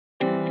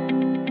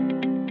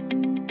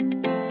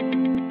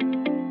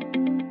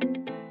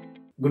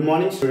Good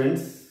morning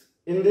students.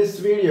 In this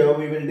video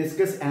we will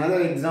discuss another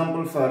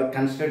example for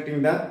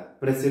constructing the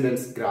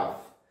precedence graph.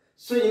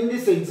 So in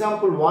this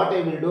example what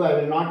I will do, I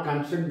will not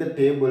construct the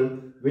table.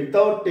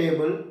 Without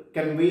table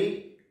can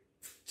we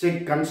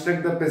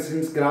construct the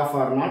precedence graph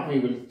or not, we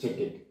will check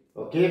it.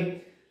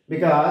 Okay,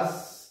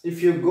 because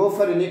if you go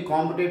for any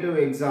competitive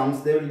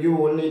exams they will give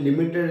only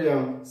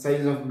limited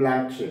size of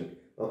blank sheet.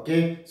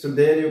 Okay, so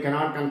there you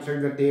cannot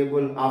construct the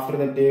table. After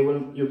the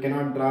table you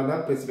cannot draw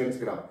the precedence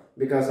graph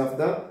because of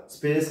the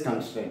space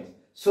constraints.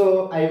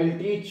 So I will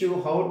teach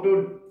you how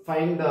to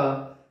find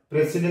the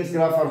precedence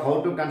graph or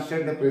how to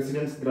construct the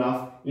precedence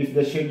graph if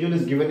the schedule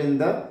is given in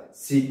the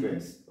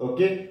sequence.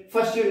 Okay,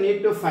 first you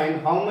need to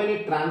find how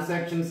many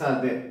transactions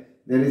are there.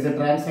 There is a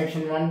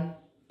transaction 1,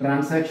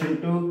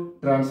 transaction 2,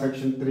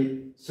 transaction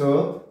 3.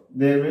 So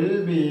there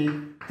will be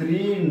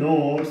 3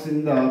 nodes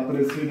in the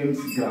precedence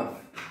graph.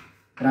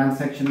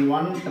 Transaction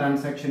 1,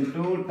 transaction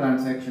 2,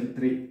 transaction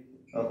 3.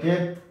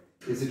 Okay,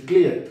 is it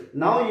clear?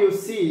 Now you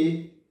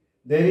see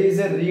there is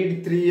a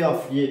read 3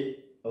 of A.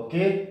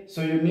 Okay,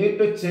 so you need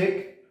to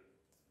check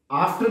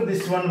after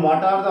this one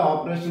what are the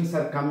operations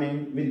are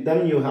coming. With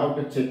them you have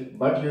to check,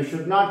 but you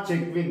should not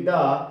check with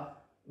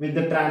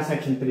the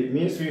transaction 3.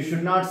 Means you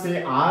should not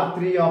say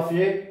R3 of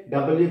A,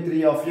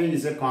 W3 of A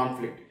is a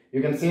conflict.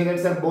 You can say that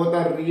sir both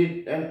are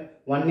read and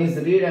one is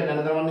read and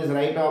another one is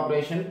write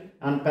operation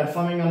and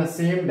performing on the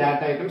same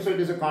data item, so it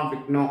is a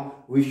conflict. No,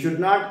 we should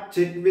not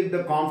check with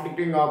the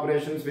conflicting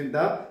operations with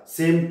the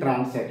same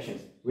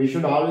transactions. We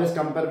should always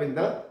compare with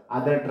the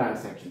other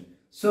transaction.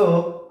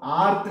 So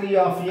R3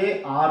 of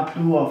A,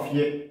 R2 of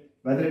A,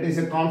 whether it is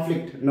a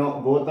conflict?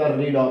 No, both are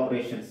read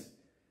operations.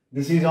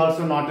 This is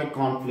also not a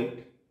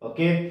conflict.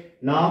 Okay,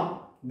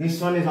 now this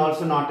one is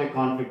also not a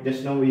conflict.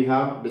 Just now we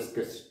have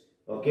discussed.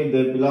 Okay,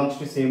 they belongs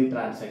to same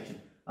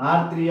transaction.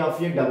 R3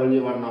 of A,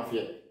 W1 of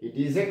A, it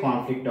is a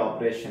conflict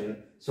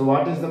operation. So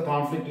what is the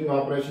conflicting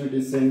operation? It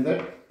is saying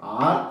that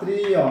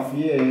R3 of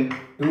A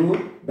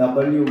to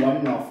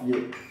W1 of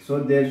A.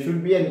 So there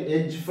should be an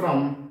edge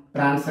from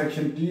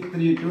transaction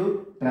T3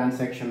 to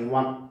transaction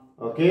 1.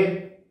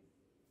 Okay,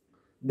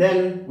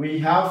 then we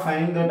have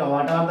find that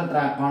what are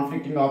the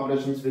conflicting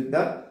operations with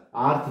the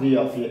R3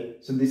 of A.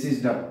 So this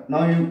is done.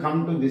 Now you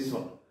come to this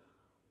one.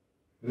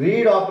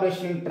 Read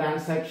operation in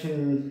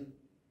transaction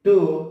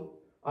 2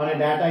 on a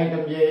data item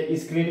A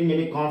is creating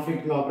any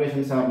conflicting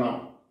operations or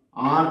not?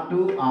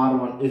 R2,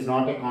 R1 is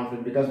not a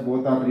conflict because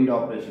both are read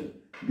operations.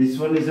 This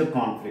one is a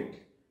conflict.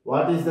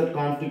 What is that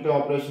conflict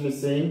operation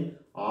is saying?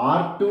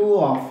 R2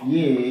 of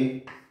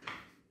A,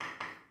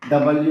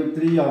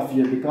 W3 of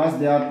A, because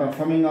they are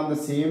performing on the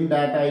same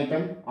data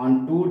item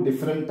on 2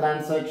 different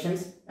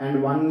transactions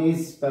and one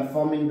is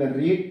performing the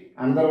read,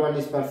 another one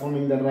is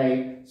performing the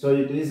write. So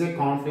it is a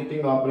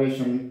conflicting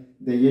operation.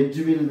 The edge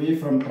will be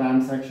from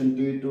transaction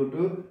T2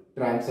 to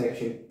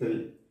transaction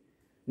 3.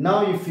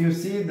 Now if you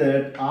see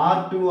that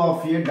R2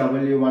 of A,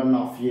 W1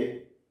 of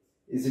A,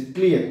 is it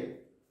clear?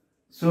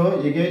 So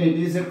again it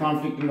is a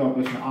conflicting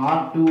operation.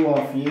 R2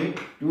 of A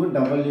to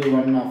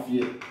W1 of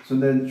A. So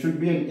there should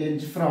be an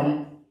edge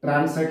from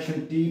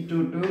transaction T2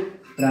 to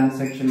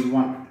transaction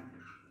 1.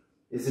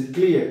 Is it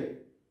clear?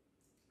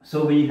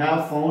 So we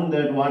have found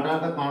that what are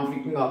the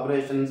conflicting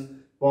operations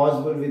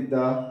possible with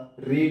the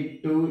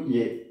read to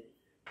A.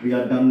 We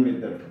are done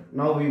with that.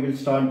 Now we will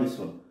start this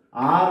one.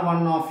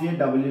 R1 of A,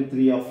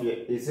 W3 of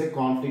A is a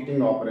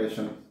conflicting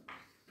operation.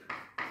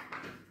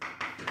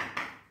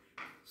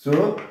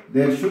 So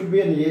there should be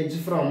an edge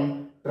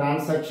from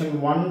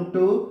transaction 1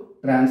 to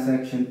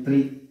transaction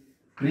 3.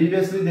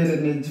 Previously there is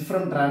an edge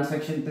from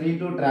transaction 3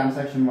 to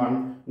transaction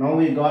 1. Now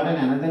we got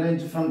another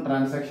edge from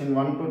transaction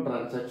 1 to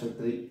transaction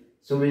 3.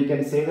 So we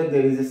can say that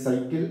there is a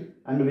cycle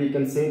and we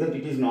can say that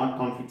it is not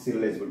conflict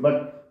serializable.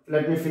 But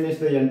let me finish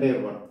the entire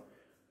one.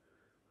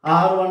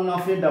 R1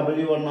 of A,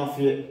 W1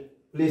 of A.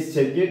 Please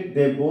check it.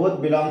 They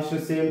both belongs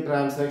to same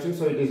transaction,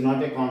 so it is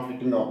not a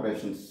conflicting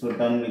operation. So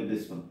done with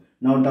this one.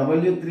 Now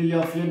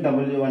W3 of A,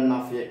 W1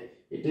 of A.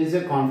 It is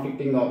a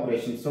conflicting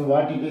operation. So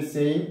what it is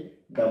saying?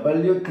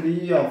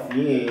 W3 of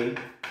A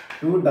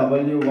to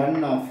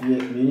W1 of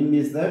A. Meaning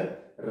is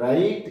that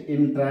write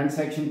in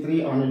transaction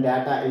 3 on a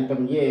data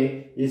item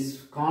A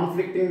is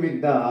conflicting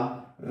with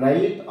the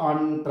write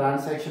on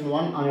transaction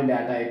 1 on a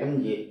data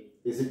item A.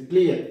 Is it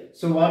clear?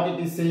 So what it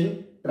is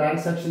saying?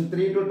 Transaction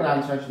 3 to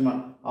transaction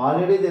 1.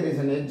 Already there is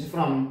an edge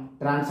from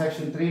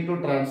transaction 3 to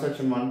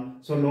transaction 1.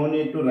 So no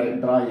need to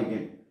draw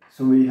again.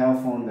 So we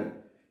have found that.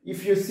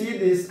 If you see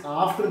this,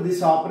 after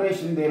this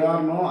operation there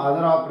are no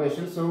other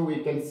operations. So we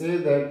can say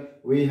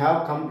that we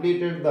have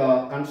completed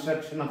the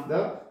construction of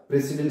the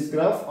precedence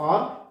graph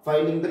or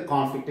finding the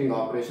conflicting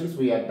operations.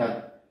 We are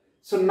done.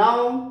 So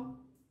now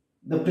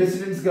the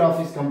precedence graph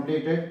is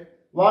completed.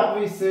 What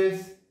we say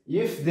is,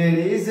 if there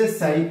is a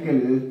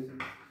cycle,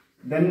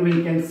 then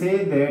we can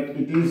say that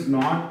it is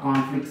not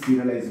conflict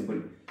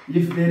serializable.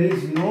 If there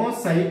is no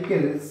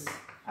cycles,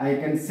 I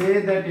can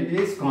say that it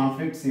is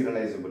conflict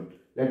serializable.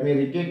 Let me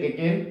repeat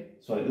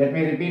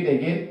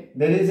again.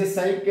 There is a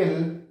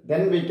cycle,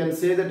 then we can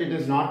say that it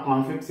is not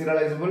conflict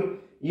serializable.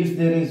 If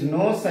there is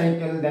no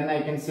cycle, then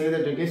I can say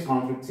that it is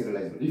conflict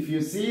serializable. If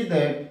you see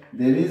that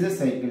there is a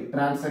cycle,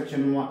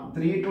 transaction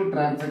 3 to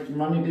transaction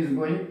 1 it is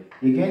going,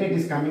 again it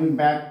is coming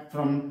back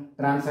from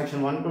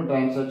transaction 1 to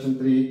transaction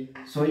 3.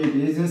 So it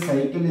is a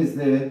cycle is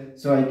there.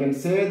 So I can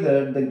say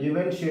that the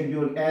given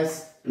schedule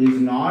S is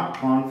not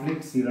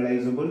conflict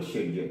serializable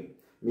schedule.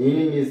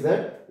 Meaning is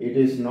that it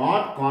is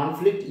not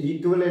conflict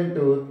equivalent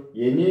to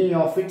any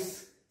of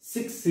its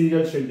 6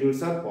 serial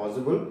schedules are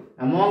possible.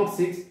 Among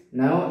 6,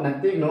 now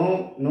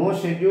no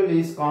schedule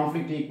is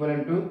conflict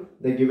equivalent to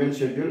the given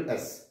schedule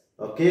S.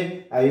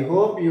 Okay, I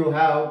hope you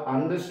have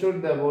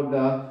understood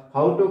about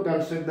how to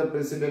construct the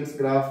precedence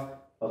graph.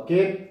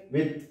 Okay,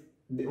 with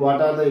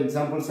what are the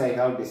examples I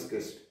have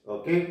discussed.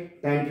 Okay,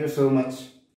 thank you so much.